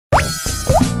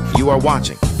You are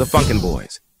watching the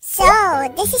FunkinBoys. So,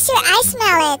 this is your ice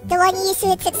mallet, the one you used to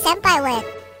hit Senpai with.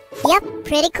 Yep,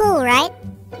 pretty cool, right?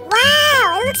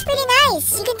 Wow, it looks pretty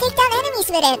nice. You can take down enemies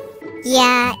with it.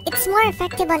 Yeah, it's more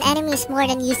effective on enemies more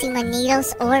than using my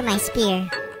needles or my spear.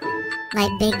 My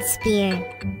big spear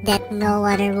that no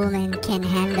other woman can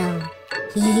handle.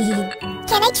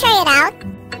 Can I try it out?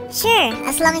 Sure,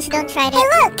 as long as you don't try it. Hey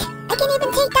look! I can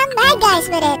even take down bad guys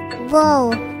with it.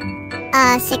 Whoa.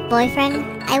 Sick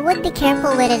boyfriend, I would be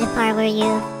careful with it if I were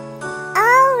you.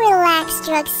 Oh, relax,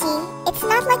 Drugsy. It's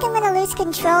not like I'm gonna lose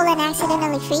control and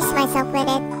accidentally freeze myself with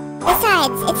it.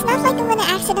 Besides, it's not like I'm gonna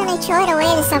accidentally throw it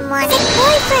away to someone. Sick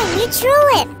boyfriend, you threw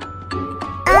it!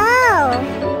 Oh,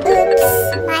 oops,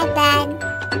 my bad.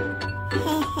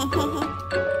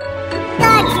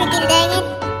 God freaking dang it!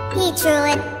 He threw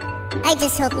it. I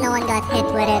just hope no one got hit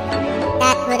with it.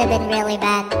 That would have been really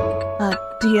bad.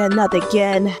 Dear, not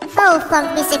again. Oh,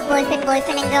 funk me, sick boyfriend,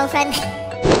 and girlfriend.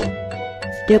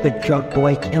 Stupid drug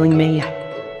boy killing me.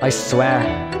 I swear,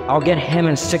 I'll get him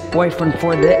and sick boyfriend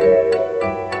for this.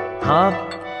 Huh?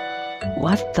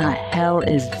 What the hell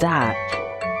is that?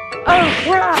 Oh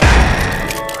crap!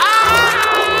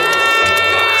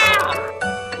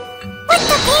 What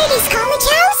the Purity's college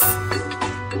house?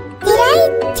 Did I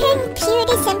turn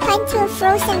Purity Senpai into a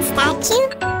frozen statue?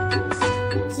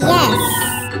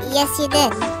 Yes, you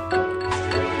did.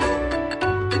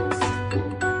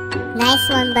 Nice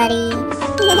one, buddy.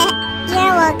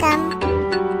 You're welcome.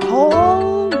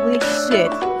 Holy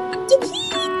shit. Did he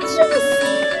just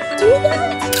do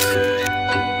that?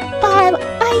 But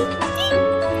I think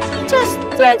he just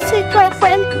did, sick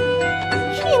girlfriend.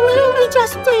 He literally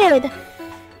just did.